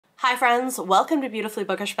Hi friends, welcome to Beautifully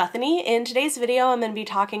Bookish Bethany. In today's video, I'm going to be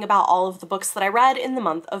talking about all of the books that I read in the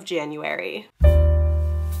month of January.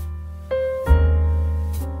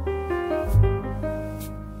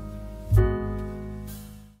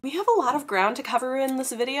 We have a lot of ground to cover in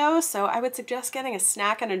this video, so I would suggest getting a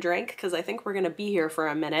snack and a drink because I think we're going to be here for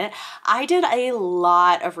a minute. I did a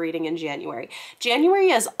lot of reading in January.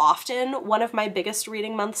 January is often one of my biggest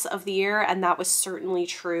reading months of the year, and that was certainly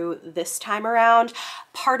true this time around.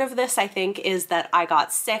 Part of this, I think, is that I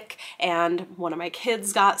got sick and one of my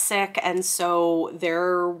kids got sick, and so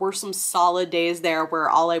there were some solid days there where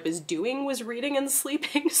all I was doing was reading and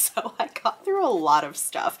sleeping, so I got through a lot of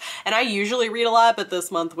stuff. And I usually read a lot, but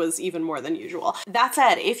this month was even more than usual. That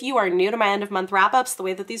said, if you are new to my end of month wrap-ups, the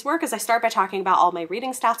way that these work is I start by talking about all my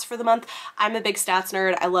reading stats for the month. I'm a big stats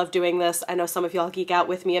nerd. I love doing this. I know some of y'all geek out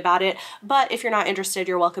with me about it, but if you're not interested,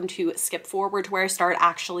 you're welcome to skip forward to where I start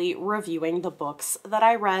actually reviewing the books that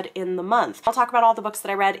I read in the month. I'll talk about all the books that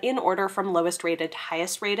I read in order from lowest rated to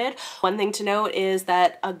highest rated. One thing to note is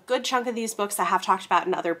that a good chunk of these books I have talked about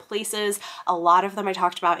in other places. A lot of them I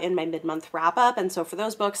talked about in my mid-month wrap-up, and so for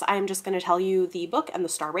those books, I'm just going to tell you the book and the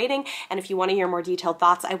star rating, and if you want to hear more detailed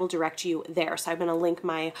thoughts, I will direct you there. So I'm going to link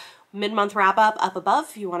my mid-month wrap-up up above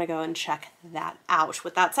if you want to go and check that out.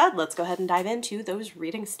 With that said, let's go ahead and dive into those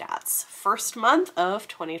reading stats. First month of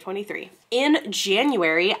 2023. In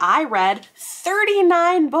January, I read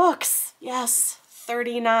 39 books. Yes,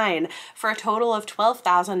 39, for a total of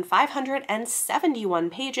 12,571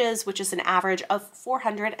 pages, which is an average of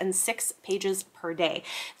 406 pages per day.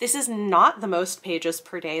 This is not the most pages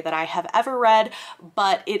per day that I have ever read,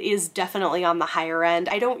 but it is definitely on the higher end.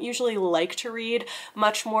 I don't usually like to read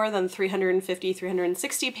much more than 350,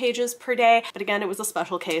 360 pages per day, but again, it was a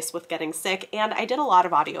special case with getting sick, and I did a lot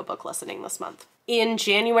of audiobook listening this month. In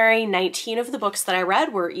January, 19 of the books that I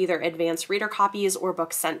read were either advanced reader copies or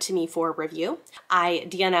books sent to me for review. I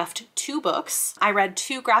DNF'd 2 books. I read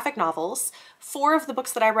 2 graphic novels. 4 of the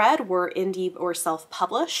books that I read were indie or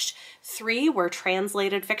self-published. 3 were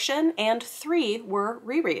translated fiction, and 3 were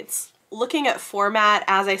rereads. Looking at format,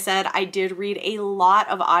 as I said, I did read a lot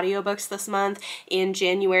of audiobooks this month. In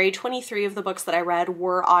January, 23 of the books that I read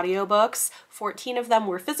were audiobooks, 14 of them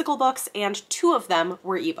were physical books, and 2 of them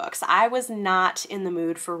were ebooks. I was not in the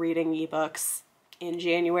mood for reading ebooks in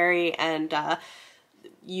January, and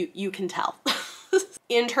you can tell.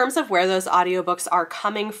 In terms of where those audiobooks are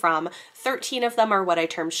coming from, 13 of them are what I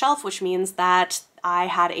term shelf, which means that I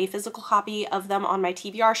had a physical copy of them on my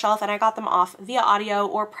TBR shelf and I got them off via audio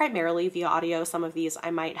or primarily via audio. Some of these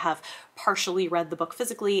I might have partially read the book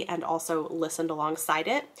physically and also listened alongside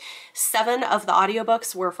it. 7 of the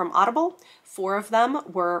audiobooks were from Audible. 4 of them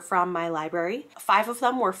were from my library. 5 of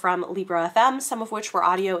them were from Libro FM, some of which were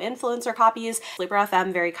audio influencer copies. Libro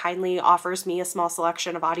FM very kindly offers me a small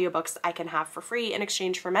selection of audiobooks I can have for free in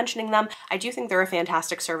exchange for mentioning them. I do think they're a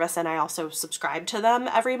fantastic service and I also subscribe to them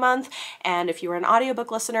every month. And if you're an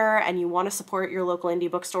audiobook listener and you want to support your local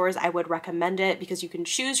indie bookstores, I would recommend it because you can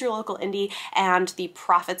choose your local indie and the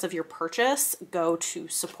profits of your purchase go to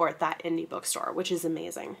support that indie bookstore, which is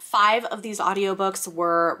amazing. 5 of these audiobooks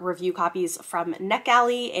were review copies from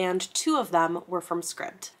NetGalley and 2 of them were from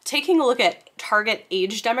Scribd. Taking a look at target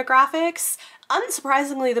age demographics,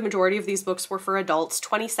 unsurprisingly, the majority of these books were for adults.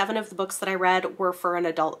 27 of the books that I read were for an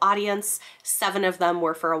adult audience, 7 of them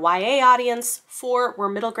were for a YA audience, 4 were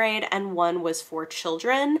middle grade, and 1 was for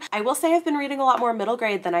children. I will say I've been reading a lot more middle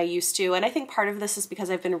grade than I used to, and I think part of this is because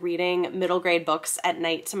I've been reading middle grade books at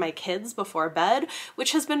night to my kids before bed,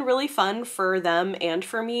 which has been really fun for them and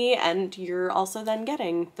for me, and you're also then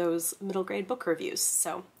getting those middle grade book reviews,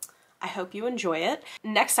 so I hope you enjoy it.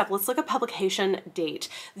 Next up, let's look at publication date.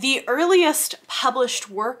 The earliest published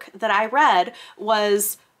work that I read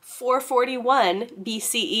was 441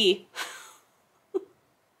 BCE.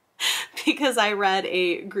 Because I read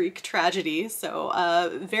a Greek tragedy, so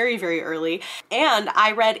very, very early. And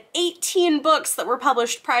I read 18 books that were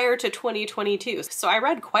published prior to 2022. So I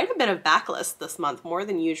read quite a bit of backlist this month, more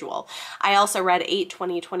than usual. I also read 8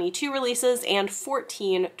 2022 releases and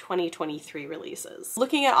 14 2023 releases.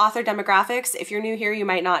 Looking at author demographics, if you're new here, you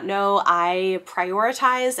might not know, I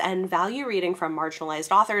prioritize and value reading from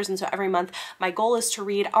marginalized authors. And so every month, my goal is to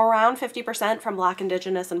read around 50% from Black,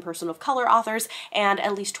 Indigenous, and person of color authors, and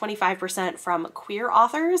at least 25% from queer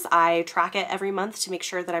authors. I track it every month to make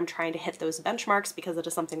sure that I'm trying to hit those benchmarks because it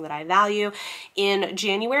is something that I value. In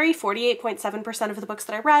January, 48.7% of the books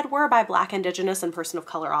that I read were by Black, Indigenous, and person of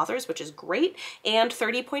color authors, which is great, and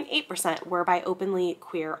 30.8% were by openly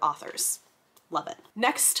queer authors. Love it.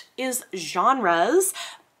 Next is genres.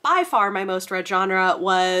 By far my most read genre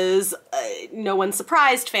was, no one's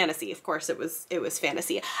surprised, fantasy. Of course it was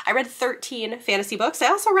fantasy. I read 13 fantasy books. I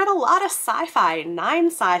also read a lot of sci-fi, 9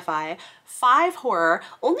 sci-fi, 5 horror,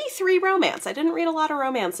 only 3 romance. I didn't read a lot of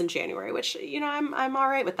romance in January, which, you know, I'm all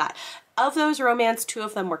right with that. Of those romance, 2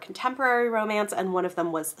 of them were contemporary romance and 1 of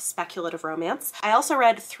them was speculative romance. I also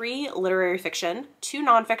read 3 literary fiction, 2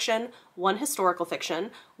 nonfiction, 1 historical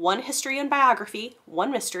fiction, 1 history and biography,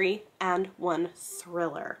 1 mystery, and 1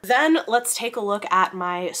 thriller. Then let's take a look at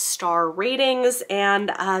my star ratings,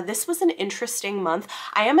 and this was an interesting month.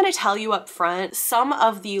 I am going to tell you up front, some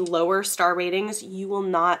of the lower star ratings, you will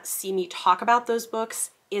not see me talk about those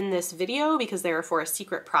books in this video because they are for a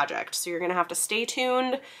secret project. So you're going to have to stay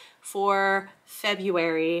tuned for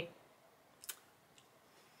February.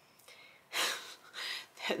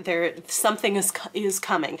 Something is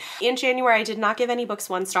coming. In January, I did not give any books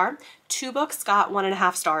 1 star. 2 books got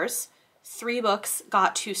 1.5 stars. 3 books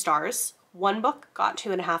got 2 stars. 1 book got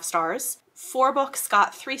 2.5 stars. 4 books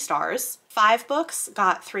got 3 stars. 5 books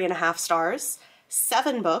got 3.5 stars.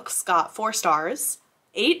 7 books got 4 stars.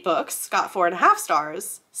 8 books got 4.5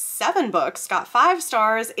 stars, 7 books got 5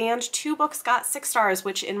 stars, and 2 books got 6 stars,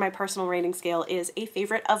 which in my personal rating scale is a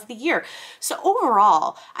favorite of the year. So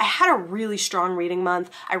overall, I had a really strong reading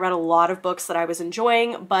month. I read a lot of books that I was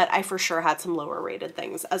enjoying, but I for sure had some lower rated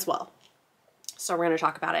things as well. So we're going to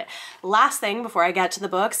talk about it. Last thing before I get to the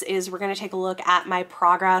books is we're going to take a look at my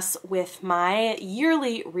progress with my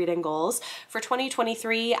yearly reading goals. For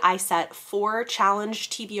 2023, I set 4 challenge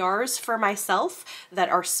TBRs for myself that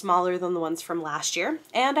are smaller than the ones from last year,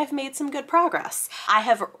 and I've made some good progress. I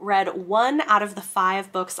have read 1 out of the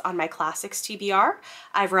 5 books on my classics TBR.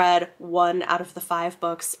 I've read 1 out of the 5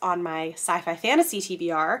 books on my sci-fi fantasy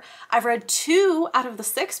TBR. I've read 2 out of the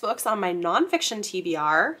 6 books on my nonfiction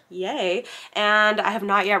TBR. Yay. And I have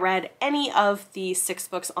not yet read any of the 6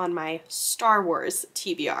 books on my Star Wars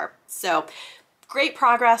TBR. So great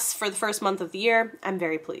progress for the first month of the year. I'm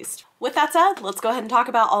very pleased. With that said, let's go ahead and talk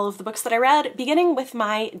about all of the books that I read, beginning with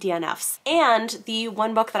my DNFs. And the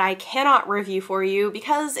one book that I cannot review for you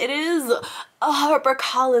because it is a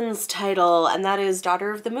HarperCollins title, and that is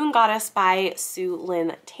Daughter of the Moon Goddess by Sue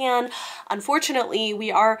Lynn Tan. Unfortunately,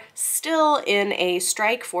 we are still in a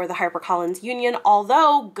strike for the HarperCollins union,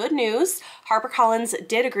 although good news, HarperCollins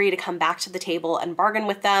did agree to come back to the table and bargain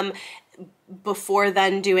with them before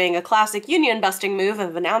then doing a classic union busting move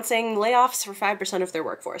of announcing layoffs for 5% of their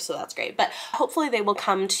workforce. So that's great. But hopefully they will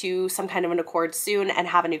come to some kind of an accord soon and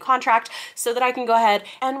have a new contract so that I can go ahead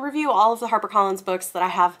and review all of the HarperCollins books that I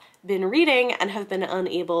have been reading and have been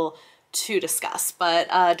unable to discuss. But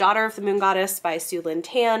Daughter of the Moon Goddess by Sue Lynn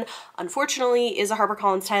Tan, unfortunately, is a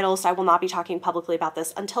HarperCollins title, so I will not be talking publicly about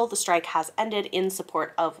this until the strike has ended in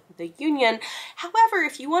support of the union. However,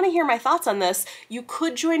 if you want to hear my thoughts on this, you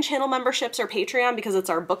could join channel memberships or Patreon because it's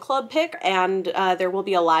our book club pick, and there will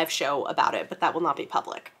be a live show about it, but that will not be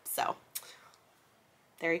public. So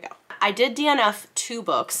there you go. I did DNF 2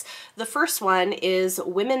 books. The first one is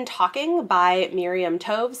Women Talking by Miriam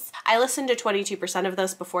Toews. I listened to 22% of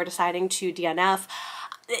this before deciding to DNF.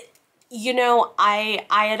 You know, I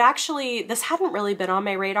had actually, this hadn't really been on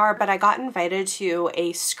my radar, but I got invited to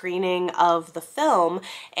a screening of the film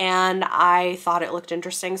and I thought it looked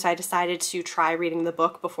interesting, so I decided to try reading the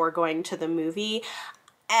book before going to the movie.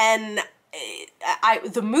 And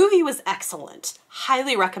the movie was excellent.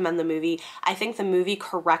 Highly recommend the movie. I think the movie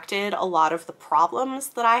corrected a lot of the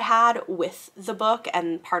problems that I had with the book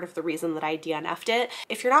and part of the reason that I DNF'd it.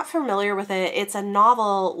 If you're not familiar with it, it's a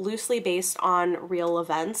novel loosely based on real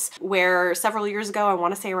events where several years ago, I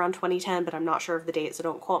want to say around 2010, but I'm not sure of the date, so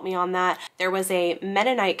don't quote me on that, there was a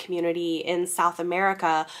Mennonite community in South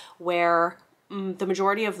America where the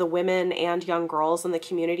majority of the women and young girls in the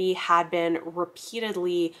community had been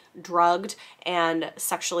repeatedly drugged and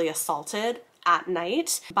sexually assaulted at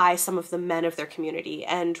night by some of the men of their community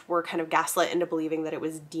and were kind of gaslit into believing that it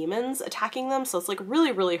was demons attacking them. So it's like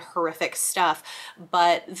really, really horrific stuff.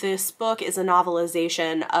 But this book is a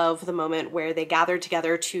novelization of the moment where they gathered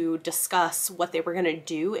together to discuss what they were going to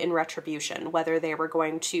do in retribution, whether they were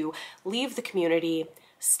going to leave the community,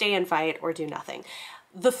 stay and fight, or do nothing.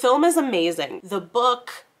 The film is amazing. The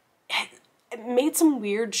book made some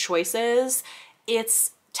weird choices.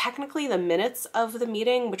 It's technically the minutes of the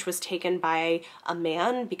meeting, which was taken by a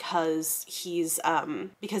man because he was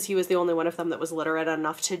the only one of them that was literate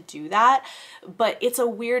enough to do that. But it's a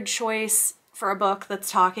weird choice for a book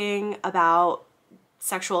that's talking about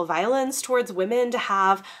sexual violence towards women to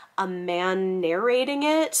have a man narrating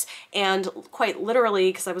it, and quite literally,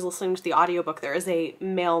 because I was listening to the audiobook, there is a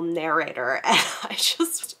male narrator, and I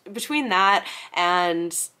just, between that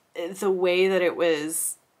and the way that it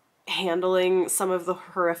was handling some of the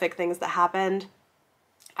horrific things that happened,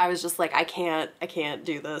 I was just like, I can't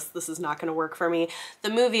do this. This is not going to work for me. The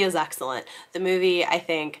movie is excellent. The movie, I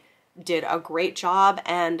think, did a great job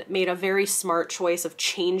and made a very smart choice of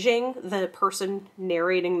changing the person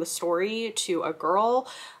narrating the story to a girl.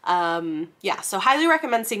 Yeah, so highly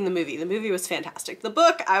recommend seeing the movie. The movie was fantastic. The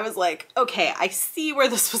book, I was like, okay, I see where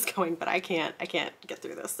this was going, but I can't get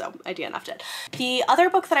through this, so I DNF'd it. The other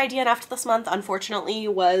book that I DNF'd this month, unfortunately,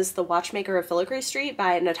 was The Watchmaker of Filigree Street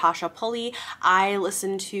by Natasha Pulley. I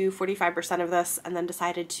listened to 45% of this and then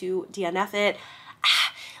decided to DNF it.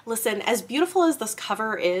 Listen, as beautiful as this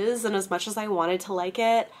cover is and as much as I wanted to like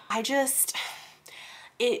it, I just,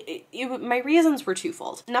 my reasons were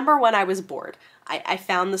twofold. Number one, I was bored. I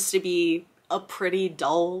found this to be a pretty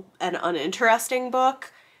dull and uninteresting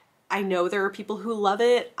book. I know there are people who love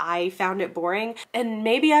it. I found it boring, and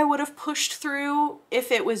maybe I would have pushed through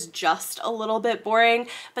if it was just a little bit boring.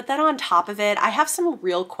 But then on top of it, I have some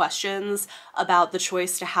real questions about the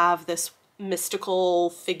choice to have this mystical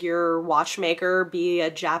figure watchmaker be a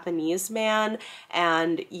Japanese man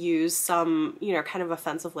and use some, you know, kind of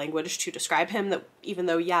offensive language to describe him that, even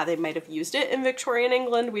though, yeah, they might have used it in Victorian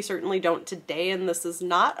England, we certainly don't today, and this is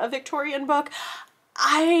not a Victorian book.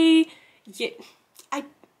 I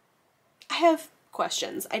have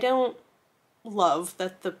questions. I don't love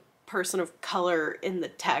that the person of color in the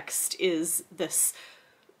text is this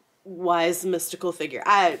wise mystical figure.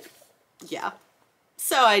 Yeah.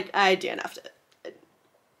 So I DNF'd it.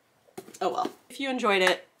 Oh well. If you enjoyed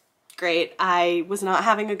it, great. I was not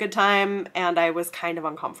having a good time and I was kind of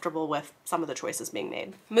uncomfortable with some of the choices being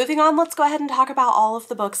made. Moving on, let's go ahead and talk about all of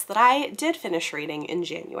the books that I did finish reading in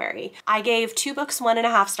January. I gave 2 books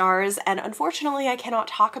 1.5 stars, and unfortunately I cannot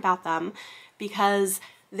talk about them because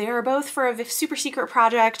they are both for a super secret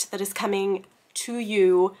project that is coming to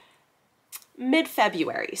you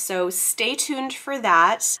mid-February, so stay tuned for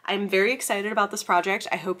that. I'm very excited about this project.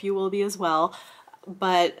 I hope you will be as well.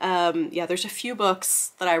 But yeah, there's a few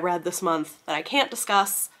books that I read this month that I can't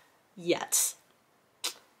discuss yet,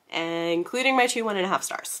 including my 2 1.5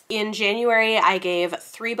 stars. In January, I gave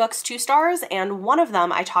 3 books 2 stars, and one of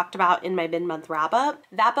them I talked about in my mid-month wrap-up.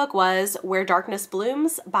 That book was Where Darkness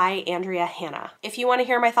Blooms by Andrea Hanna. If you want to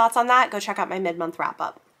hear my thoughts on that, go check out my mid-month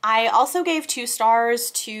wrap-up. I also gave 2 stars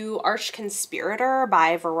to Arch Conspirator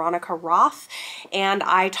by Veronica Roth, and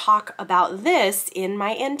I talk about this in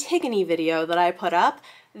my Antigone video that I put up.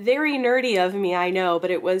 Very nerdy of me, I know, but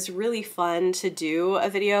it was really fun to do a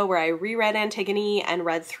video where I reread Antigone and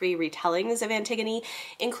read 3 retellings of Antigone,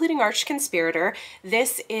 including Arch Conspirator.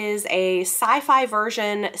 This is a sci-fi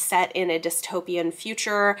version set in a dystopian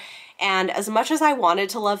future, and as much as I wanted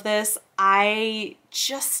to love this, I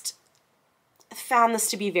just found this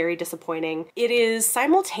to be very disappointing. It is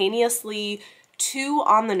simultaneously too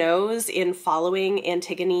on the nose in following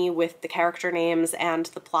Antigone with the character names and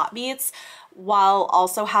the plot beats, while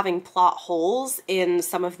also having plot holes in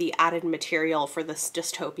some of the added material for this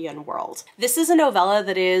dystopian world. This is a novella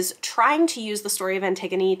that is trying to use the story of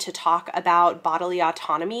Antigone to talk about bodily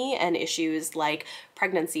autonomy and issues like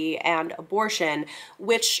pregnancy and abortion,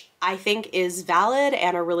 which I think is valid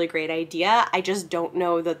and a really great idea. I just don't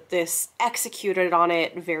know that this executed on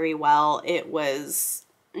it very well. It was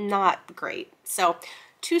not great. So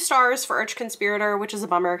 2 stars for Arch Conspirator, which is a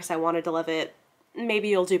bummer because I wanted to love it. Maybe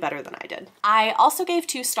you'll do better than I did. I also gave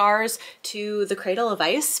 2 stars to The Cradle of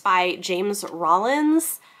Ice by James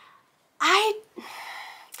Rollins.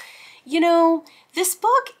 You know, this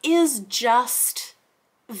book is just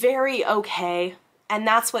very okay. And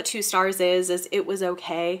that's what 2 stars is it was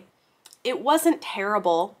okay. It wasn't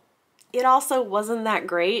terrible. It also wasn't that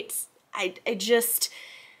great. I just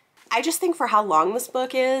think for how long this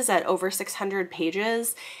book is, at over 600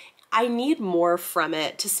 pages, I need more from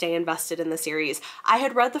it to stay invested in the series. I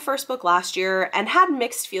had read the first book last year and had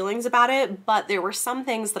mixed feelings about it, but there were some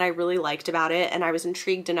things that I really liked about it, and I was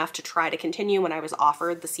intrigued enough to try to continue when I was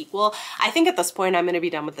offered the sequel. I think at this point I'm going to be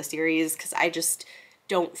done with the series because I just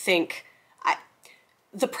don't think...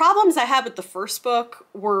 The problems I had with the first book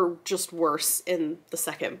were just worse in the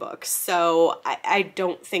second book, so I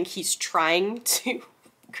don't think he's trying to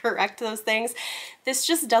correct those things. This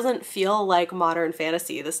just doesn't feel like modern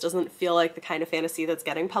fantasy. This doesn't feel like the kind of fantasy that's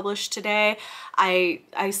getting published today. I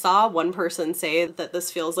saw one person say that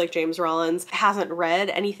this feels like James Rollins hasn't read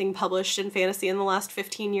anything published in fantasy in the last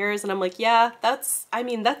 15 years, and I'm like, yeah, that's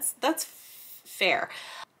fair.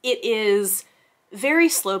 It is very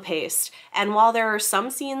slow-paced, and while there are some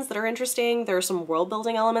scenes that are interesting, there are some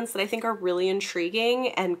world-building elements that I think are really intriguing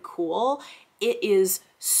and cool, it is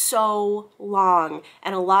so long,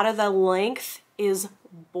 and a lot of the length is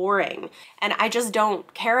boring. And I just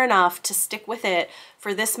don't care enough to stick with it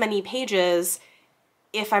for this many pages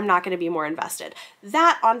if I'm not going to be more invested.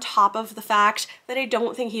 That on top of the fact that I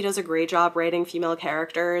don't think he does a great job writing female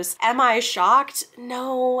characters. Am I shocked?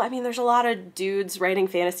 No. I mean, there's a lot of dudes writing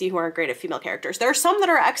fantasy who aren't great at female characters. There are some that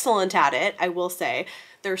are excellent at it, I will say.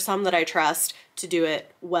 There are some that I trust to do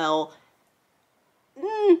it well.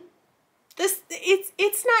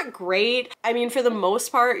 It's not great. I mean, for the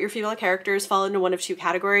most part, your female characters fall into one of two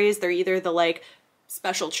categories. They're either the like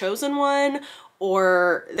special chosen one,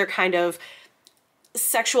 or they're kind of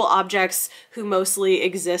sexual objects who mostly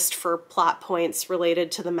exist for plot points related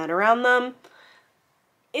to the men around them.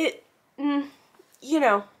 You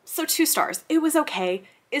know, so 2 stars. It was okay.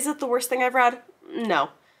 Is it the worst thing I've read? No.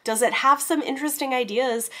 Does it have some interesting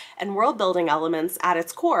ideas and world building elements at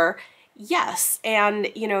its core? Yes. And,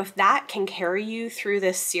 you know, if that can carry you through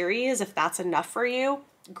this series, if that's enough for you,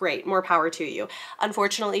 great, more power to you.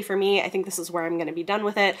 Unfortunately for me, I think this is where I'm going to be done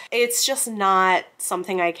with it. It's just not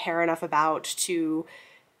something I care enough about to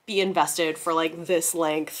be invested for like this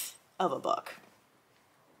length of a book.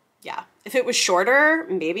 Yeah, if it was shorter,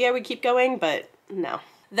 maybe I would keep going, but no.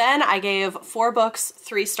 Then I gave 4 books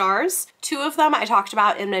 3 stars. 2 of them I talked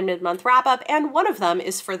about in my mid-month wrap-up, and 1 of them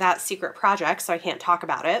is for that secret project, so I can't talk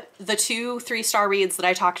about it. The 2 3-star reads that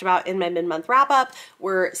I talked about in my mid-month wrap-up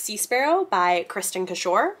were Sea Sparrow by Kristen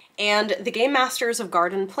Kishore and The Game Masters of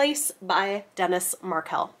Garden Place by Dennis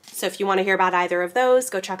Markell. So if you want to hear about either of those,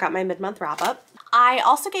 go check out my mid-month wrap-up. I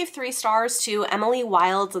also gave 3 stars to Emily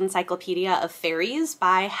Wilde's Encyclopedia of Fairies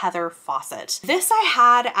by Heather Fawcett. This I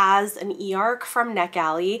had as an e-arc from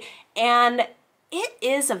NetGalley, and it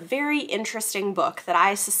is a very interesting book that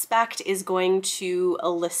I suspect is going to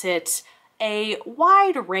elicit a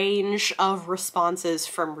wide range of responses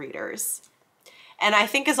from readers. And I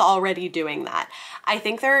think is already doing that. I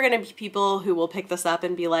think there are going to be people who will pick this up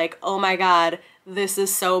and be like, oh my god, this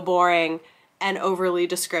is so boring and overly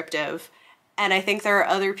descriptive. And I think there are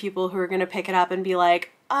other people who are going to pick it up and be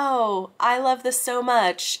like, oh, I love this so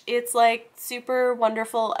much. It's like super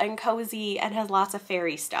wonderful and cozy and has lots of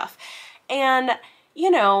fairy stuff. And,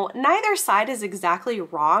 you know, neither side is exactly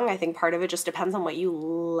wrong. I think part of it just depends on what you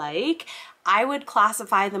like. I would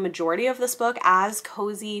classify the majority of this book as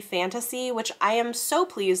cozy fantasy, which I am so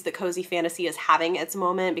pleased that cozy fantasy is having its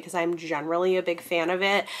moment because I'm generally a big fan of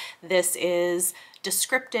it. This is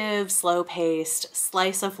descriptive, slow-paced,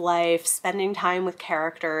 slice of life, spending time with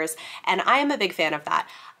characters, and I am a big fan of that.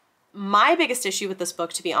 My biggest issue with this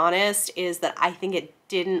book, to be honest, is that I think it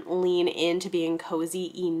didn't lean into being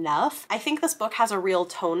cozy enough. I think this book has a real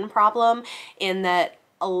tone problem in that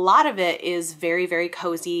a lot of it is very, very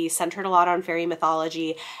cozy, centered a lot on fairy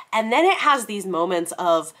mythology, and then it has these moments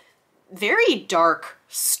of very dark,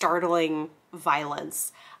 startling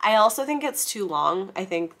violence. I also think it's too long. I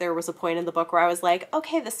think there was a point in the book where I was like,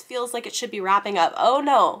 okay, this feels like it should be wrapping up. Oh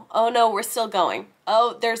no, we're still going.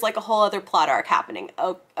 Oh, there's like a whole other plot arc happening.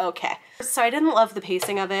 Oh, okay. So I didn't love the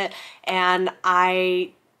pacing of it, and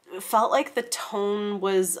I felt like the tone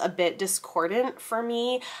was a bit discordant for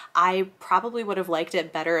me. I probably would have liked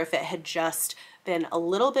it better if it had just been a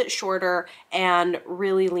little bit shorter and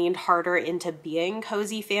really leaned harder into being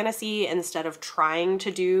cozy fantasy instead of trying to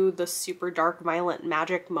do the super dark, violent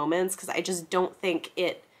magic moments, because I just don't think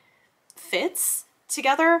it fits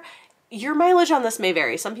together. Your mileage on this may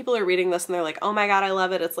vary. Some people are reading this and they're like, oh my god, I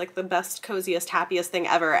love it. It's like the best, coziest, happiest thing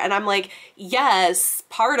ever. And I'm like, yes,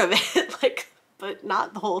 part of it, like, but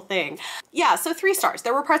not the whole thing. Yeah, so 3 stars.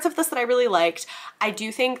 There were parts of this that I really liked. I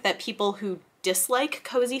do think that people who dislike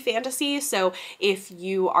cozy fantasy, so if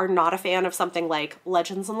you are not a fan of something like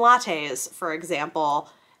Legends and Lattes, for example,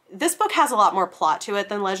 this book has a lot more plot to it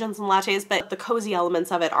than Legends and Lattes, but the cozy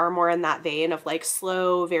elements of it are more in that vein of like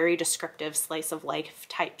slow, very descriptive slice of life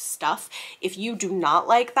type stuff. If you do not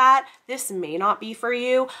like that, this may not be for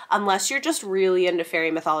you unless you're just really into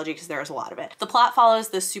fairy mythology, because there's a lot of it. The plot follows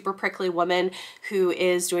this super prickly woman who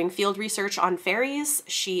is doing field research on fairies.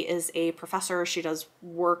 She is a professor. She does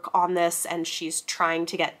work on this and she's trying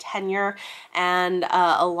to get tenure, and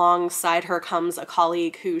alongside her comes a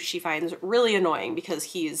colleague who she finds really annoying because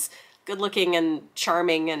he's good looking and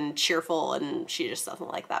charming and cheerful, and she just doesn't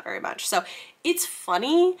like that very much. So it's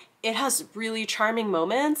funny, it has really charming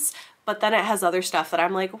moments, but then it has other stuff that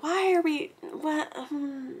I'm like, why are we, what,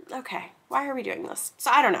 okay, why are we doing this? So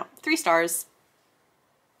I don't know, 3 stars.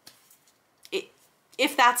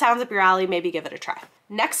 If that sounds up your alley, maybe give it a try.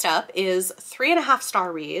 Next up is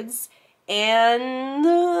 3.5-star reads. And,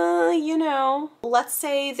 you know, let's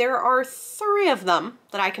say there are 3 of them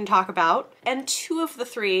that I can talk about, and 2 of the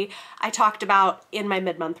 3 I talked about in my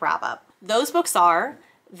mid-month wrap-up. Those books are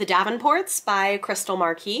The Davenports by Crystal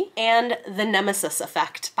Marquis, and The Nemesis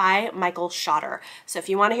Effect by Michael Schotter. So if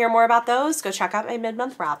you want to hear more about those, go check out my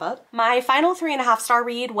mid-month wrap-up. My final 3.5-star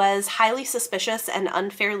read was Highly Suspicious and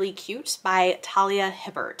Unfairly Cute by Talia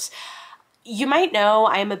Hibbert. You might know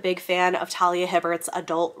I am a big fan of Talia Hibbert's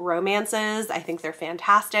adult romances. I think they're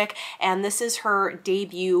fantastic, and this is her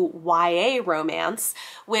debut YA romance,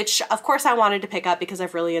 which of course I wanted to pick up because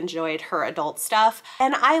I've really enjoyed her adult stuff,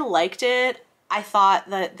 and I liked it. I thought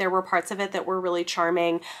that there were parts of it that were really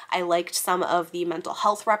charming. I liked some of the mental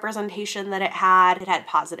health representation that it had. It had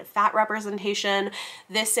positive fat representation.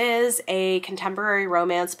 This is a contemporary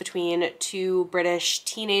romance between two British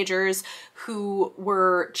teenagers who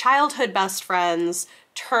were childhood best friends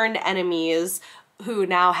turned enemies, who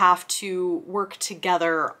now have to work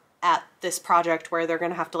together at this project where they're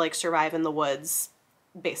gonna have to like survive in the woods.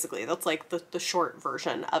 Basically, that's like the short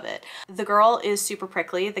version of it. The girl is super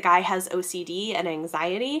prickly. The guy has OCD and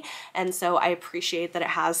anxiety, and so I appreciate that it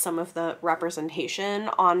has some of the representation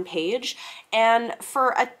on page. And for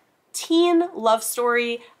a teen love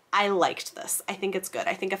story, I liked this. I think it's good.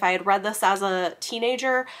 I think if I had read this as a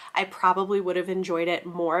teenager, I probably would have enjoyed it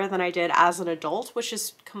more than I did as an adult, which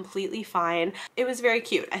is completely fine. It was very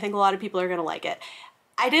cute. I think a lot of people are gonna like it.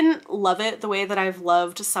 I didn't love it the way that I've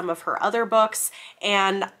loved some of her other books,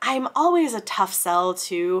 and I'm always a tough sell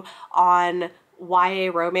too on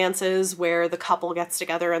YA romances where the couple gets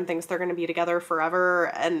together and thinks they're going to be together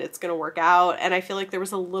forever and it's going to work out, and I feel like there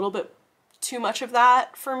was a little bit too much of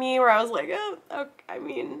that for me where I was like,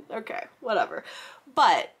 okay, whatever.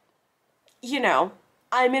 But, you know,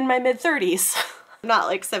 I'm in my mid-30s. I'm not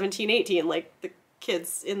like 17, 18 like the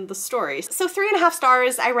kids in the story. So 3.5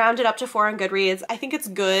 stars, I rounded up to 4 on Goodreads. I think it's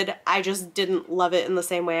good. I just didn't love it in the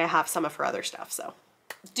same way I have some of her other stuff, so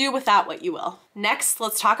do with that what you will. Next,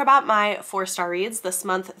 let's talk about my 4-star reads. This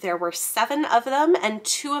month there were 7 of them, and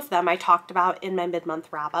 2 of them I talked about in my mid-month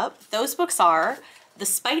wrap-up. Those books are The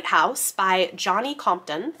Spite House by Johnny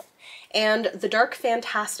Compton and The Dark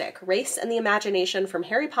Fantastic, Race and the Imagination from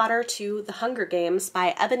Harry Potter to The Hunger Games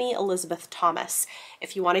by Ebony Elizabeth Thomas.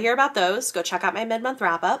 If you want to hear about those, go check out my mid-month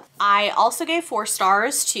wrap-up. I also gave 4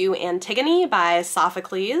 stars to Antigone by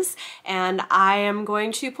Sophocles, and I am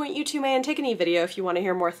going to point you to my Antigone video if you want to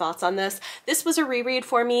hear more thoughts on this. This was a reread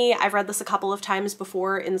for me. I've read this a couple of times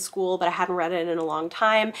before in school, but I hadn't read it in a long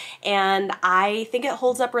time, and I think it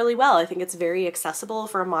holds up really well. I think it's very accessible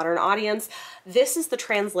for a modern audience. This is the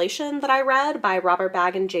translation that I read by Robert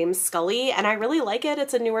Bagg and James Scully, and I really like it.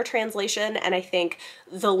 It's a newer translation, and I think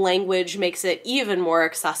the language makes it even more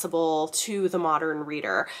accessible to the modern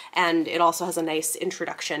reader, and it also has a nice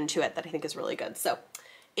introduction to it that I think is really good. So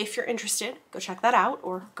if you're interested, go check that out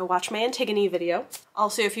or go watch my Antigone video.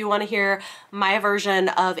 Also, if you want to hear my version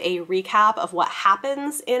of a recap of what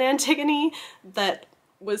happens in Antigone that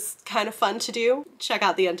was kind of fun to do, check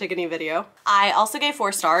out the Antigone video. I also gave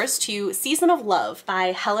 4 stars to Season of Love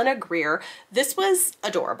by Helena Greer. This was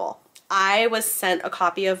adorable. I was sent a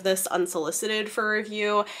copy of this unsolicited for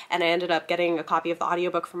review, and I ended up getting a copy of the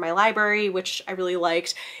audiobook from my library, which I really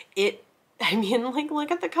liked. I mean, like,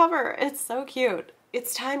 look at the cover. It's so cute.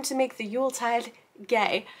 It's time to make the Yuletide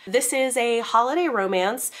gay. This is a holiday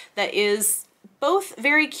romance that is both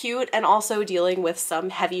very cute and also dealing with some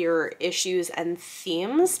heavier issues and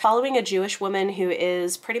themes, following a Jewish woman who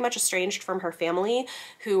is pretty much estranged from her family,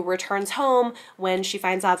 who returns home when she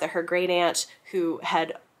finds out that her great aunt, who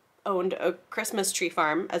had owned a Christmas tree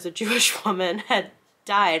farm as a Jewish woman, had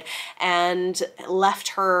died and left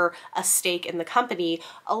her a stake in the company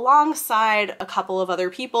alongside a couple of other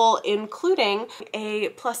people, including a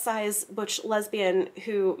plus-size butch lesbian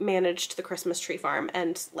who managed the Christmas tree farm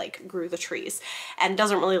and like grew the trees, and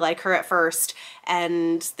doesn't really like her at first,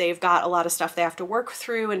 and they've got a lot of stuff they have to work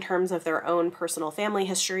through in terms of their own personal family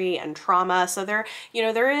history and trauma. So there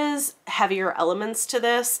is heavier elements to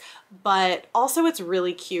this, but also it's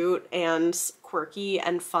really cute and quirky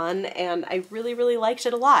and fun, and I really, really liked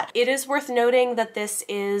it a lot. It is worth noting that this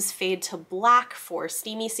is fade to black for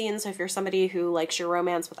steamy scenes, so if you're somebody who likes your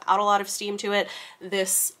romance without a lot of steam to it,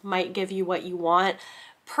 this might give you what you want.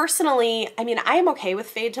 Personally, I mean, I am okay with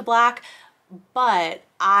fade to black, but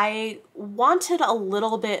I wanted a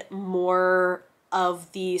little bit more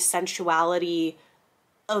of the sensuality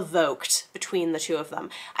evoked between the two of them.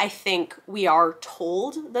 I think we are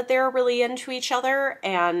told that they're really into each other,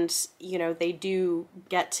 and you know, they do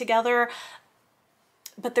get together,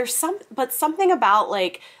 but there's something about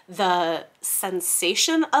like the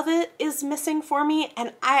sensation of it is missing for me,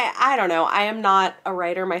 and I don't know. I am not a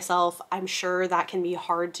writer myself. I'm sure that can be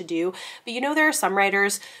hard to do, but you know, there are some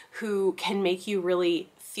writers who can make you really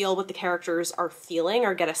feel what the characters are feeling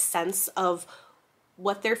or get a sense of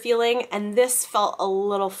what they're feeling, and this felt a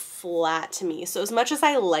little flat to me. So as much as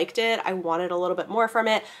I liked it, I wanted a little bit more from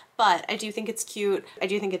it, but I do think it's cute. I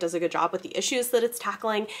do think it does a good job with the issues that it's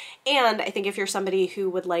tackling, and I think if you're somebody who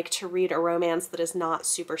would like to read a romance that is not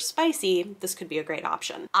super spicy, this could be a great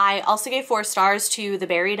option. I also gave 4 stars to The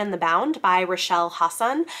Buried and the Bound by Rochelle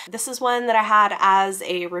Hassan. This is one that I had as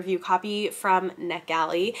a review copy from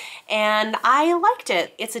NetGalley, and I liked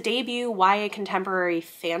it. It's a debut YA contemporary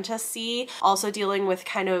fantasy, also dealing with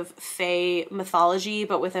kind of fae mythology,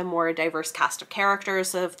 but with a more diverse cast of characters.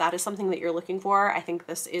 So if that is something that you're looking for, I think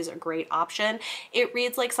this is a great option. It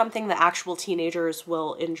reads like something that actual teenagers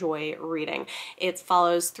will enjoy reading. It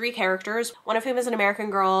follows 3 characters, one of whom is an American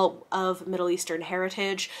girl of Middle Eastern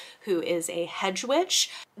heritage who is a hedge witch.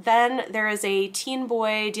 Then there is a teen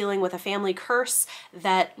boy dealing with a family curse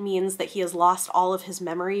that means that he has lost all of his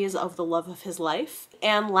memories of the love of his life.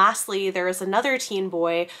 And lastly, there is another teen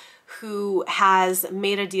boy who has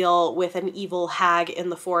made a deal with an evil hag in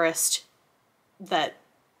the forest that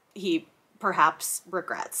he perhaps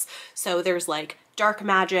regrets. So there's like dark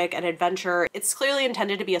magic and adventure. It's clearly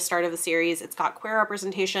intended to be a start of a series. It's got queer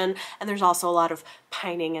representation, and there's also a lot of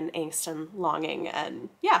pining and angst and longing, and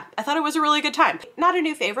yeah, I thought it was a really good time. Not a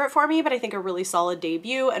new favorite for me, but I think a really solid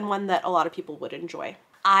debut and one that a lot of people would enjoy.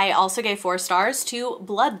 I also gave 4 stars to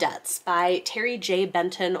Blood Debts by Terry J.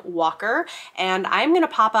 Benton Walker, and I'm gonna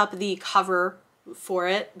pop up the cover for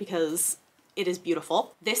it because it is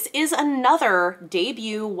beautiful. This is another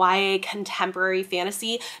debut YA contemporary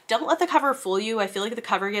fantasy. Don't let the cover fool you. I feel like the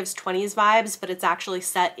cover gives 20s vibes, but it's actually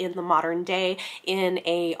set in the modern day in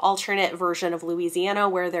a alternate version of Louisiana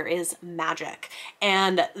where there is magic.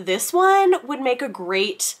 And this one would make a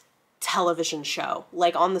great television show,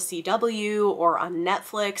 like on the CW or on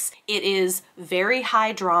Netflix. It is very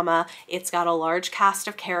high drama. It's got a large cast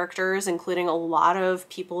of characters, including a lot of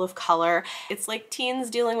people of color. It's like teens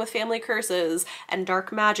dealing with family curses and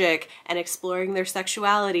dark magic and exploring their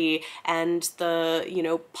sexuality and the, you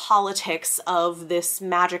know, politics of this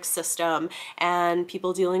magic system and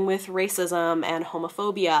people dealing with racism and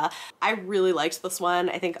homophobia. I really liked this one.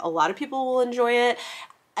 I think a lot of people will enjoy it.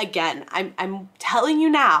 Again, I'm telling you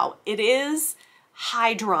now, it is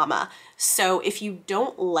high drama. So if you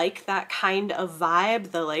don't like that kind of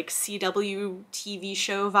vibe, the like CW TV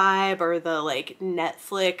show vibe or the like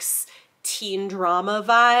Netflix teen drama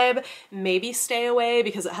vibe, maybe stay away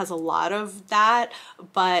because it has a lot of that.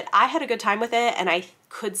 But I had a good time with it, and I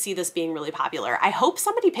could see this being really popular. I hope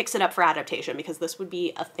somebody picks it up for adaptation because this would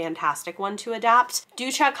be a fantastic one to adapt.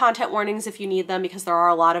 Do check content warnings if you need them because there are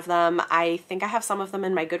a lot of them. I think I have some of them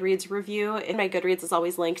in my Goodreads review. In my Goodreads is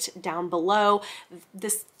always linked down below.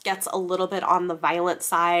 This gets a little bit on the violent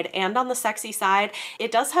side and on the sexy side.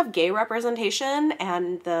 It does have gay representation,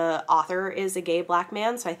 and the author is a gay Black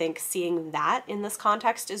man, so I think seeing that in this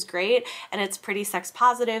context is great, and it's pretty sex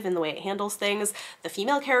positive in the way it handles things. The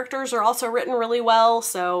female characters are also written really well,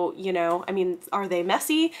 so, you know, I mean, are they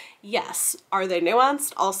messy? Yes. Are they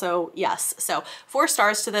nuanced? Also, yes. So 4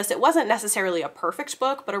 stars to this. It wasn't necessarily a perfect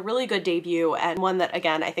book, but a really good debut, and one that,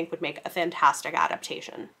 again, I think would make a fantastic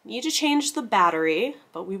adaptation. Need to change the battery,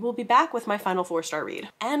 but we will be back with my final 4-star read.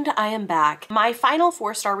 And I am back. My final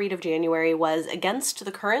 4-star read of January was Against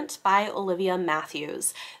the Current by Olivia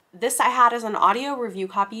Matthews. This I had as an audio review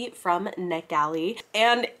copy from NetGalley,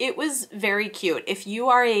 and it was very cute. If you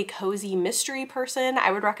are a cozy mystery person,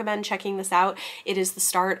 I would recommend checking this out. It is the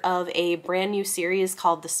start of a brand new series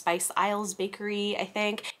called The Spice Isles Bakery, I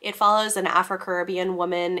think. It follows an Afro-Caribbean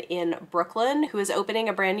woman in Brooklyn who is opening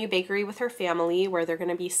a brand new bakery with her family where they're going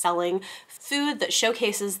to be selling food that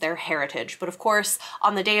showcases their heritage. But of course,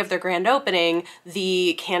 on the day of their grand opening,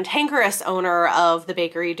 the cantankerous owner of the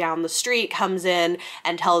bakery down the street comes in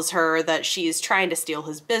and tells her that she's trying to steal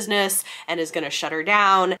his business and is going to shut her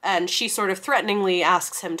down, and she sort of threateningly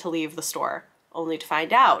asks him to leave the store, only to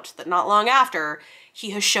find out that not long after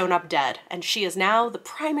he has shown up dead, and she is now the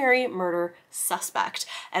primary murder suspect.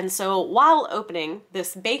 And so while opening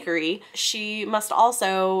this bakery, she must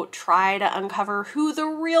also try to uncover who the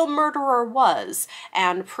real murderer was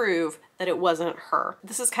and prove that it wasn't her.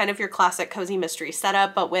 This is kind of your classic cozy mystery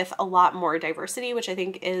setup, but with a lot more diversity, which I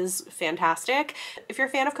think is fantastic. If you're a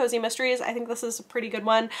fan of cozy mysteries, I think this is a pretty good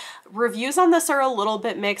one. Reviews on this are a little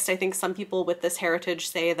bit mixed. I think some people with this heritage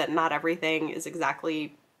say that not everything is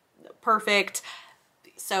exactly perfect.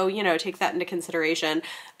 So, you know, take that into consideration.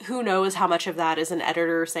 Who knows how much of that is an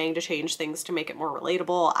editor saying to change things to make it more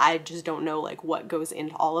relatable. I just don't know like what goes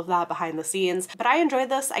into all of that behind the scenes. But I enjoyed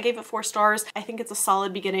this. I gave it 4 stars. I think it's a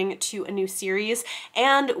solid beginning to a new series.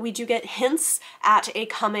 And we do get hints at a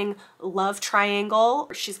coming love triangle.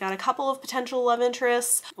 She's got a couple of potential love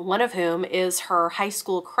interests, one of whom is her high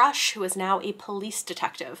school crush, who is now a police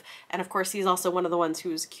detective. And of course, he's also one of the ones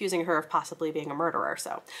who's accusing her of possibly being a murderer.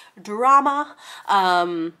 So drama.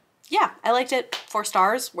 Yeah, I liked it. 4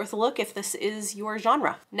 stars, worth a look if this is your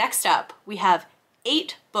genre. Next up, we have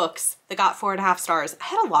 8 books that got 4.5 stars. I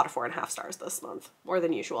had a lot of 4.5 stars this month, more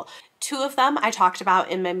than usual. 2 of them I talked about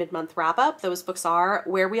in my mid-month wrap-up. Those books are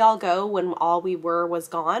Where We All Go When All We Were Was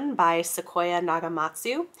Gone by Sequoia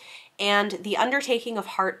Nagamatsu and The Undertaking of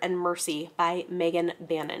Heart and Mercy by Megan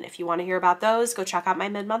Bannon. If you want to hear about those, go check out my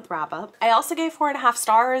mid-month wrap-up. I also gave 4.5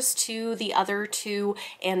 stars to the other 2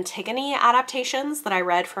 Antigone adaptations that I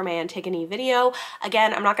read for my Antigone video.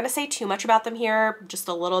 Again, I'm not going to say too much about them here, just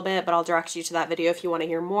a little bit, but I'll direct you to that video if you want to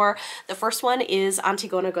hear more. The first one is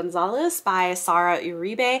Antigona Gonzalez by Sara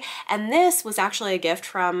Uribe, and this was actually a gift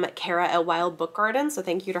from Kara at Wild Book Garden, so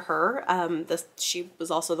thank you to her. She was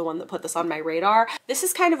also the one that put this on my radar. This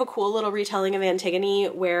is kind of a cool little retelling of Antigone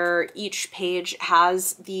where each page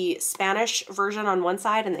has the Spanish version on one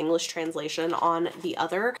side and the English translation on the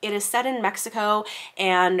other. It is set in Mexico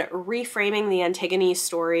and reframing the Antigone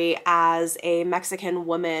story as a Mexican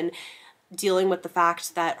woman dealing with the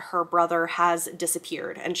fact that her brother has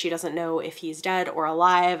disappeared and she doesn't know if he's dead or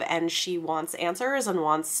alive, and she wants answers and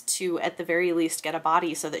wants to at the very least get a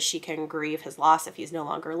body so that she can grieve his loss if he's no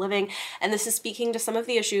longer living. And this is speaking to some of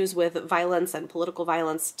the issues with violence and political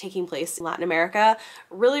violence taking place in Latin America.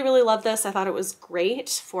 Really, really love this. I thought it was great.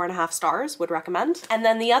 4.5 stars, would recommend. And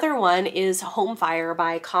then the other one is Home Fire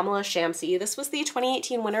by Kamala Shamsi. This was the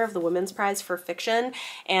 2018 winner of the Women's Prize for Fiction,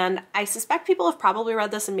 and I suspect people have probably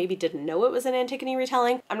read this and maybe didn't know it was an Antigone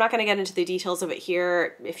retelling. I'm not going to get into the details of it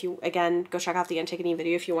here. If you, again, go check out the Antigone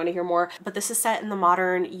video if you want to hear more. But this is set in the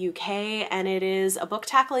modern UK, and it is a book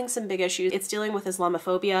tackling some big issues. It's dealing with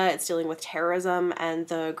Islamophobia, it's dealing with terrorism and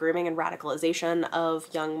the grooming and radicalization of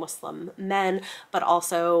young Muslim men, but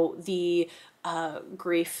also the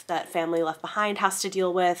grief that family left behind has to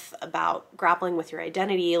deal with, about grappling with your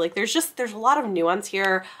identity. Like there's a lot of nuance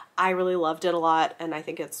here. I really loved it a lot, and I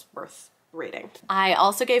think it's worth reading. I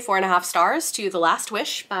also gave 4.5 stars to The Last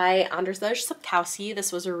Wish by Andrzej Sapkowski.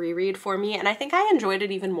 This was a reread for me, and I think I enjoyed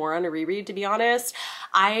it even more on a reread, to be honest.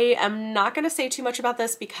 I am not going to say too much about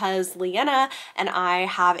this because Leanna and I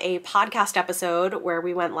have a podcast episode where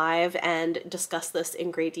we went live and discussed this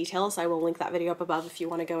in great detail, so I will link that video up above if you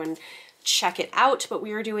want to go and check it out. But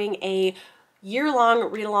we are doing a year-long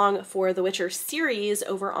read-along for The Witcher series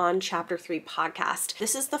over on Chapter 3 podcast.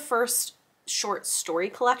 This is the first short story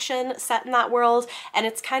collection set in that world, and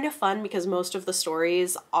it's kind of fun because most of the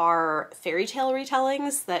stories are fairy tale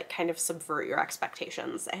retellings that kind of subvert your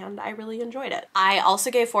expectations, and I really enjoyed it. I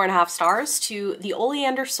also gave 4.5 stars to The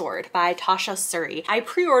Oleander Sword by Tasha Suri. I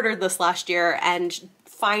pre-ordered this last year and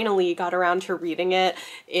finally got around to reading it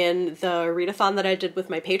in the readathon that I did with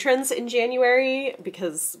my patrons in January,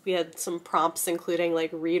 because we had some prompts including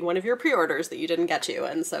like read one of your pre-orders that you didn't get to,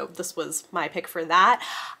 and so this was my pick for that.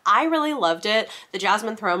 I really loved it. The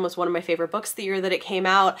Jasmine Throne was one of my favorite books the year that it came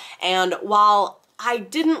out, and while I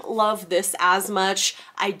didn't love this as much,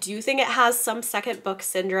 I do think it has some second book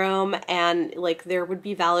syndrome, and like there would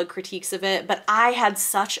be valid critiques of it, but I had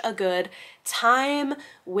such a good time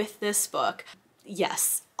with this book.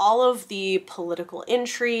 Yes, all of the political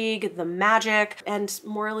intrigue, the magic, and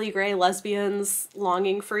morally gray lesbians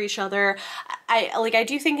longing for each other. I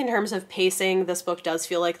do think in terms of pacing, this book does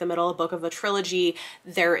feel like the middle book of a trilogy.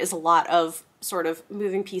 There is a lot of sort of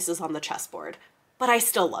moving pieces on the chessboard, but I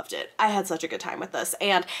still loved it. I had such a good time with this,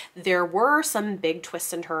 and there were some big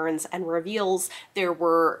twists and turns and reveals. There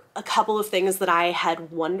were a couple of things that I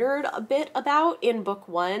had wondered a bit about in book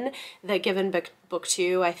 1 that given book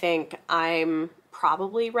 2, I think I'm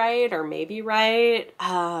probably right or maybe right.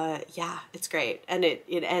 Yeah, it's great. And it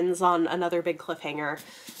ends on another big cliffhanger.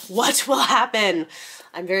 What will happen?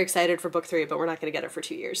 I'm very excited for book 3, but we're not going to get it for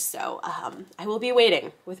 2 years. So I will be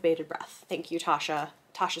waiting with bated breath. Thank you, Tasha.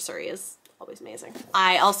 Tasha Suri is always amazing.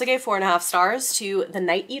 I also gave 4.5 stars to The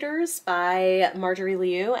Night Eaters by Marjorie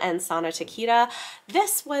Liu and Sana Takeda.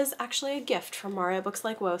 This was actually a gift from Mara Books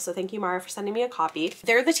Like Whoa, so thank you, Mara, for sending me a copy.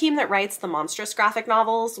 They're the team that writes the Monstrous graphic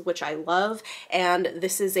novels, which I love, and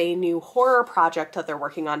this is a new horror project that they're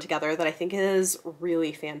working on together that I think is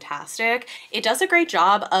really fantastic. It does a great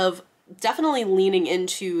job of definitely leaning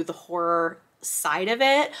into the horror side of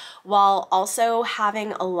it, while also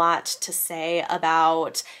having a lot to say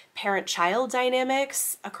about parent-child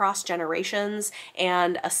dynamics across generations,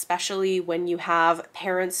 and especially when you have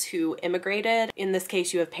parents who immigrated. In this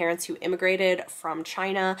case, you have parents who immigrated from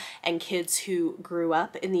China and kids who grew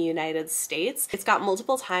up in the United States. It's got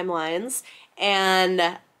multiple timelines,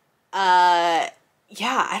 and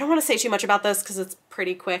yeah, I don't want to say too much about this because it's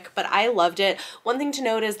pretty quick, but I loved it. One thing to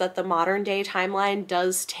note is that the modern day timeline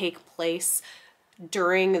does take place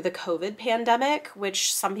during the COVID pandemic,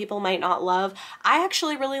 which some people might not love. I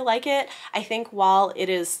actually really like it. I think while it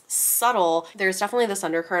is subtle, there's definitely this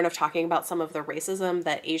undercurrent of talking about some of the racism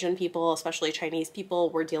that Asian people, especially Chinese people,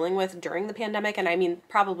 were dealing with during the pandemic. And I mean,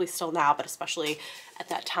 probably still now, but especially at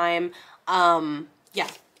that time. Yeah,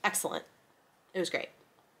 excellent. It was great.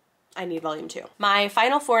 I need volume 2. My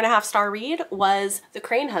final 4.5-star read was The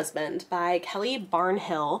Crane Husband by Kelly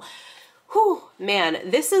Barnhill. Whew, man,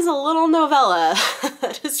 this is a little novella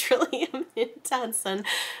that is really intense and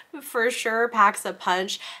for sure packs a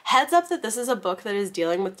punch. Heads up that this is a book that is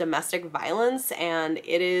dealing with domestic violence, and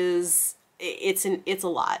it's a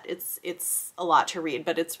lot. It's a lot to read,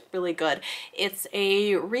 but it's really good. It's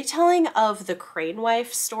a retelling of the Crane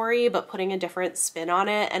wife story, but putting a different spin on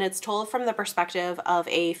it, and it's told from the perspective of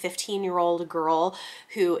a 15-year-old girl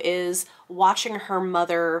who is watching her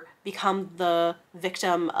mother become the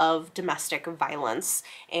victim of domestic violence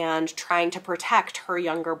and trying to protect her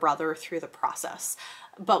younger brother through the process,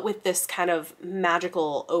 but with this kind of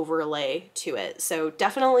magical overlay to it. So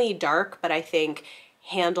definitely dark, but I think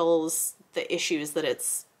handles the issues that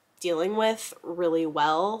it's dealing with really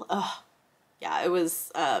well. Ugh. Yeah, it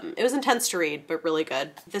was intense to read, but really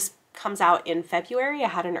good. This comes out in February. I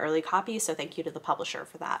had an early copy, so thank you to the publisher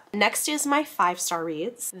for that. Next is my 5-star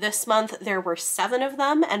reads. This month there were 7 of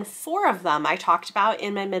them, and 4 of them I talked about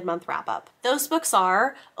in my mid-month wrap-up. Those books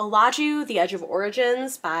are Olaju, The Edge of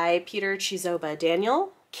Origins by Peter Chizoba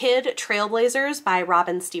Daniel, Kid Trailblazers by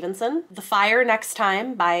Robin Stevenson, The Fire Next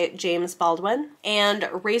Time by James Baldwin, and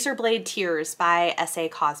Razorblade Tears by S.A.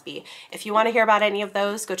 Cosby. If you want to hear about any of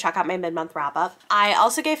those, go check out my mid-month wrap-up. I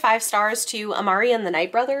also gave 5 stars to Amari and the Night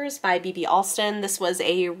Brothers by B.B. Alston. This was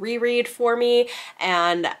a reread for me,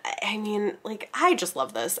 and I mean, like, I just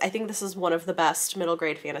love this. I think this is one of the best middle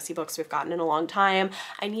grade fantasy books we've gotten in a long time.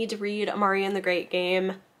 I need to read Amari and the Great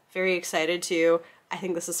Game. Very excited to. I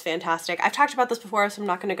think this is fantastic. I've talked about this before, so I'm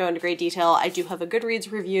not going to go into great detail. I do have a Goodreads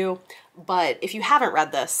review, but if you haven't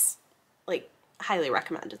read this, like, highly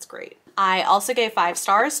recommend. It's great. I also gave 5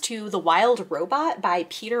 stars to The Wild Robot by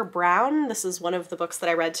Peter Brown. This is one of the books that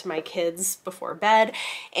I read to my kids before bed,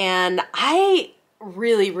 and I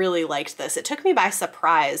really, really liked this. It took me by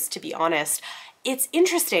surprise, to be honest. It's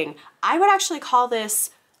interesting. I would actually call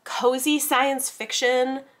this cozy science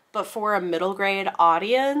fiction, but for a middle grade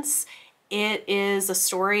audience. It is a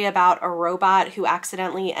story about a robot who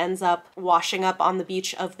accidentally ends up washing up on the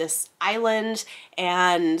beach of this island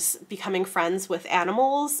and becoming friends with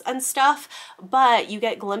animals and stuff, but you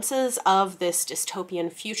get glimpses of this dystopian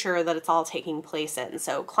future that it's all taking place in.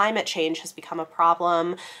 So climate change has become a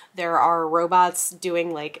problem. There are robots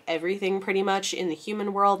doing like everything pretty much in the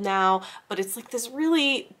human world now, but it's like this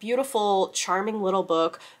really beautiful, charming little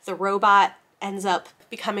book. The robot ends up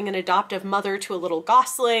becoming an adoptive mother to a little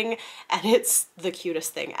gosling, and it's the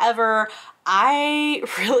cutest thing ever. I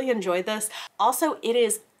really enjoyed this. Also, it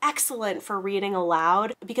is excellent for reading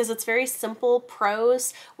aloud because it's very simple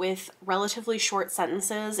prose with relatively short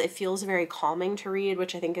sentences. It feels very calming to read,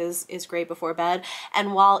 which I think is great before bed.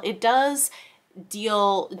 And while it does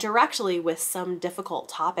deal directly with some difficult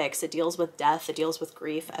topics, it deals with death, it deals with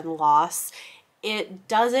grief and loss, it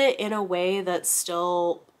does it in a way that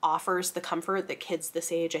still offers the comfort that kids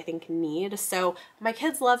this age I think need. So my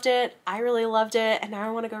kids loved it, I really loved it, and now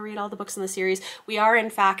I want to go read all the books in the series. We are in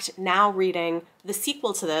fact now reading the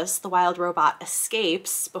sequel to this, The Wild Robot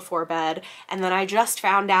Escapes, before bed, and then I just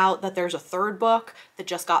found out that there's a 3rd book that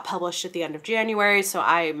just got published at the end of January, so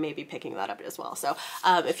I may be picking that up as well. So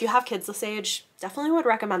if you have kids this age, definitely would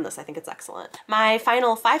recommend this. I think it's excellent. My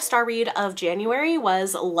final 5-star read of January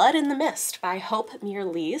was Lud in the Mist by Hope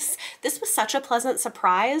Meir-Leese. This was such a pleasant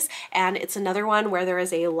surprise, and it's another one where there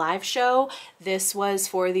is a live show. This was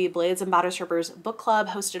for the Blades and Bodice Rippers book club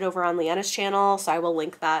hosted over on Leanna's channel, so I will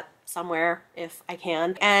link that somewhere if I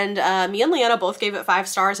can. And me and Leanna both gave it 5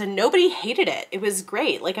 stars and nobody hated it. It was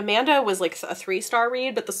great. Like Amanda was like a 3-star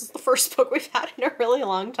read, but this is the first book we've had in a really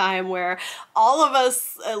long time where all of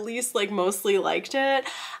us at least like mostly liked it.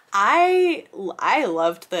 I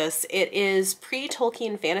loved this. It is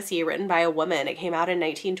pre-Tolkien fantasy written by a woman. It came out in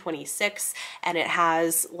 1926 and it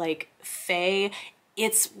has like fae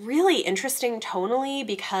It's really interesting tonally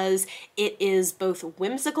because it is both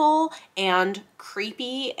whimsical and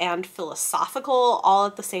creepy and philosophical all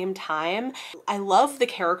at the same time. I love the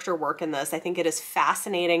character work in this. I think it is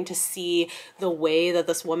fascinating to see the way that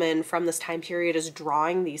this woman from this time period is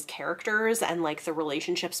drawing these characters and like the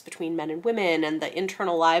relationships between men and women and the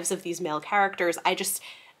internal lives of these male characters.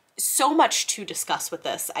 So much to discuss with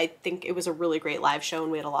this. I think it was a really great live show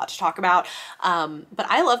and we had a lot to talk about. But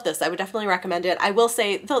I love this. I would definitely recommend it. I will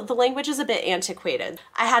say the language is a bit antiquated.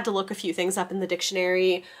 I had to look a few things up in the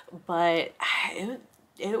dictionary, but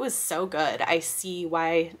it was so good. I see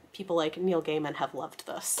why people like Neil Gaiman have loved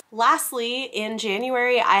this. Lastly, in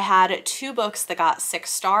January, I had 2 books that got 6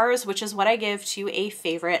 stars, which is what I give to a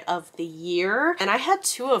favorite of the year. And I had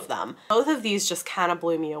 2 of them. Both of these just kind of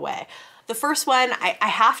blew me away. The first one, I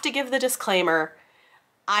have to give the disclaimer,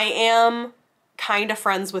 I am kind of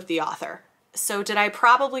friends with the author. So did I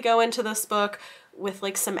probably go into this book with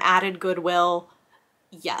like some added goodwill?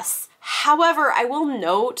 Yes. However, I will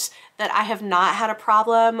note that I have not had a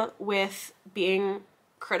problem with being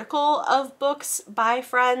critical of books by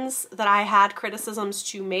friends that I had criticisms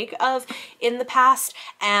to make of in the past.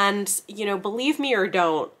 And, you know, believe me or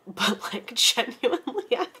don't, but like genuinely,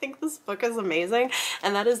 I think this book is amazing.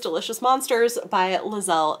 And that is Delicious Monsters by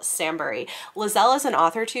Lizelle Sambury. Lizelle is an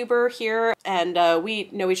author tuber here and we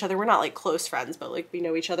know each other. We're not like close friends, but like we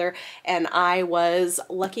know each other. And I was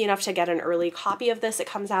lucky enough to get an early copy of this. It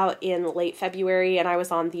comes out in late February and I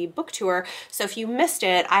was on the book tour. So if you missed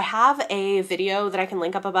it, I have a video that I can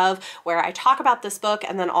link up above where I talk about this book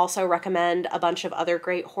and then also recommend a bunch of other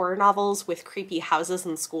great horror novels with creepy houses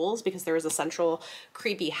and schools because there is a central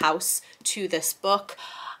creepy house to this book.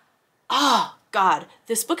 Oh God,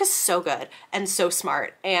 this book is so good and so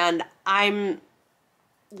smart. And I'm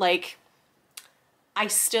like, I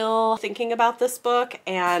still thinking about this book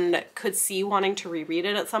and could see wanting to reread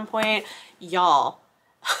it at some point. Y'all,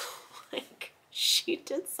 like she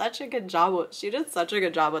did such a good job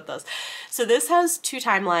with this. So this has 2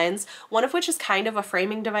 timelines, one of which is kind of a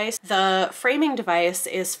framing device. The framing device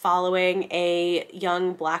is following a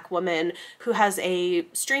young Black woman who has a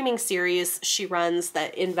streaming series she runs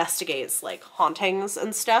that investigates like hauntings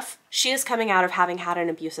and stuff. She is coming out of having had an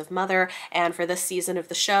abusive mother, and for this season of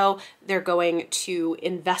the show, they're going to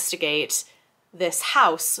investigate this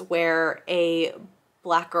house where a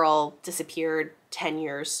Black girl disappeared 10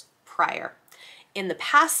 years prior. In the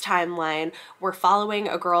past timeline, we're following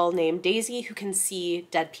a girl named Daisy who can see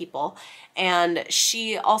dead people, and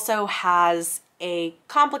she also has a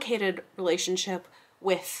complicated relationship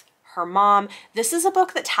with her mom. This is a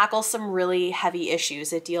book that tackles some really heavy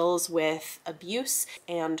issues. It deals with abuse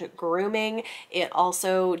and grooming. It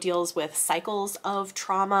also deals with cycles of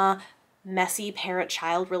trauma, messy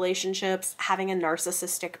parent-child relationships, having a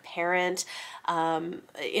narcissistic parent,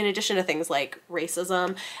 in addition to things like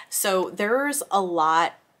racism. So there's a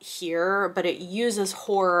lot here, but it uses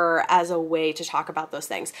horror as a way to talk about those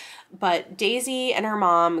things. But Daisy and her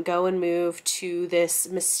mom go and move to this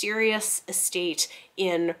mysterious estate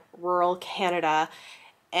in rural Canada,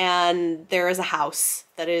 and there is a house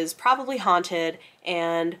that is probably haunted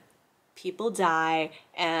and people die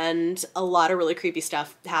and a lot of really creepy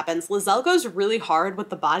stuff happens. Lizelle goes really hard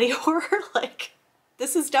with the body horror. Like,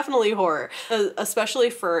 this is definitely horror,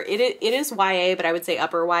 especially for, it is YA, but I would say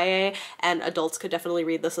upper YA, and adults could definitely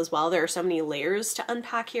read this as well. There are so many layers to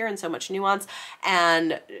unpack here and so much nuance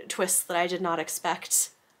and twists that I did not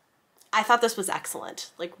expect. I thought this was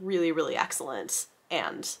excellent, like really, really excellent.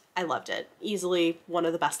 And I loved it. Easily one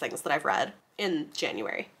of the best things that I've read in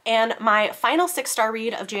January. And my final 6-star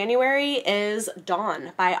read of January is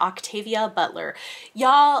Dawn by Octavia Butler.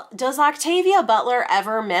 Y'all, does Octavia Butler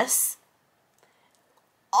ever miss?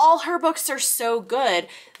 All her books are so good.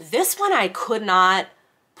 This one I could not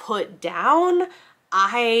put down.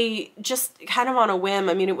 I just kind of on a whim,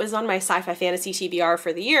 I mean, it was on my sci-fi fantasy TBR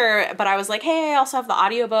for the year, but I was like, hey, I also have the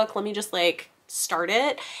audiobook. Let me just like start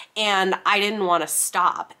it, and I didn't want to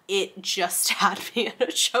stop. It just had me in a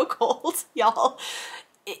chokehold, y'all.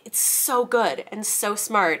 It's so good and so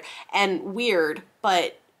smart and weird,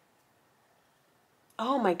 but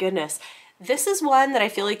oh my goodness. This is one that I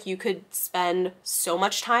feel like you could spend so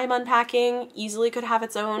much time unpacking, easily could have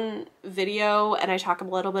its own video, and I talk a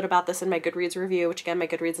little bit about this in my Goodreads review, which again, my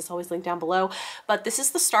Goodreads is always linked down below, but this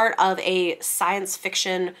is the start of a science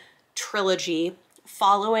fiction trilogy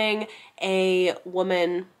following a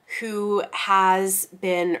woman who has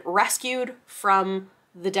been rescued from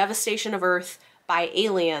the devastation of Earth by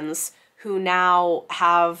aliens who now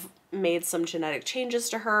have made some genetic changes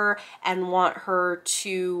to her and want her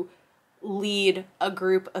to lead a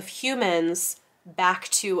group of humans back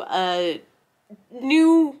to a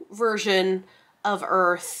new version of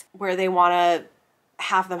Earth where they want to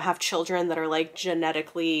have them have children that are like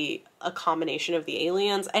genetically a combination of the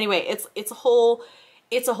aliens. Anyway, it's a whole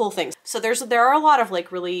thing. So there are a lot of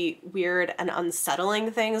like really weird and unsettling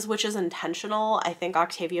things, which is intentional. I think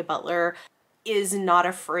Octavia Butler is not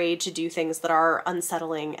afraid to do things that are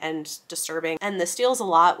unsettling and disturbing. And this deals a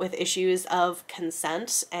lot with issues of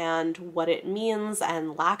consent and what it means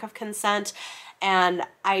and lack of consent. And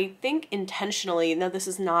I think intentionally, now this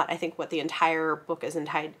is not, I think, what the entire book is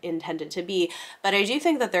intended to be, but I do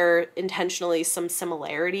think that there are intentionally some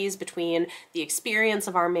similarities between the experience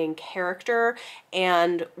of our main character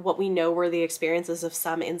and what we know were the experiences of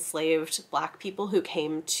some enslaved Black people who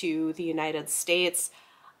came to the United States.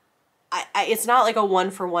 It's not like a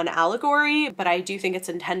one-for-one allegory, but I do think it's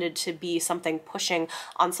intended to be something pushing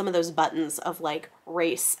on some of those buttons of like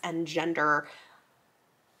race and gender.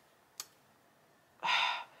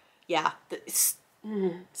 Yeah, it's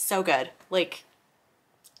so good. Like,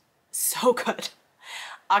 so good.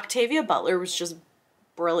 Octavia Butler was just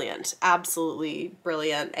brilliant, absolutely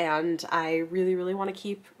brilliant, and I really, really want to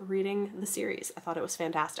keep reading the series. I thought it was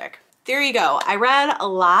fantastic. There you go. I read a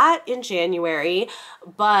lot in January,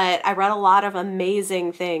 but I read a lot of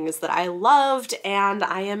amazing things that I loved, and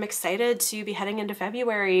I am excited to be heading into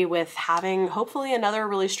February with having hopefully another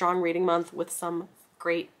really strong reading month with some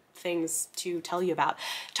great things to tell you about.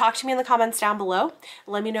 Talk to me in the comments down below.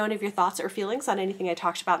 Let me know any of your thoughts or feelings on anything I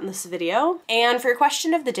talked about in this video. And for your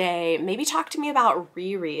question of the day, maybe talk to me about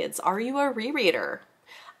rereads. Are you a rereader?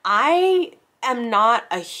 I am not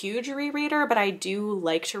a huge rereader, but I do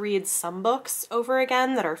like to read some books over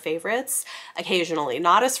again that are favorites occasionally,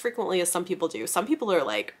 not as frequently as some people do. Some people are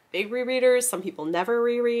like big rereaders, some people never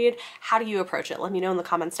reread. How do you approach it? Let me know in the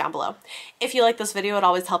comments down below. If you like this video, it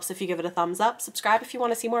always helps if you give it a thumbs up. Subscribe if you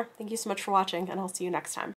want to see more. Thank you so much for watching, and I'll see you next time.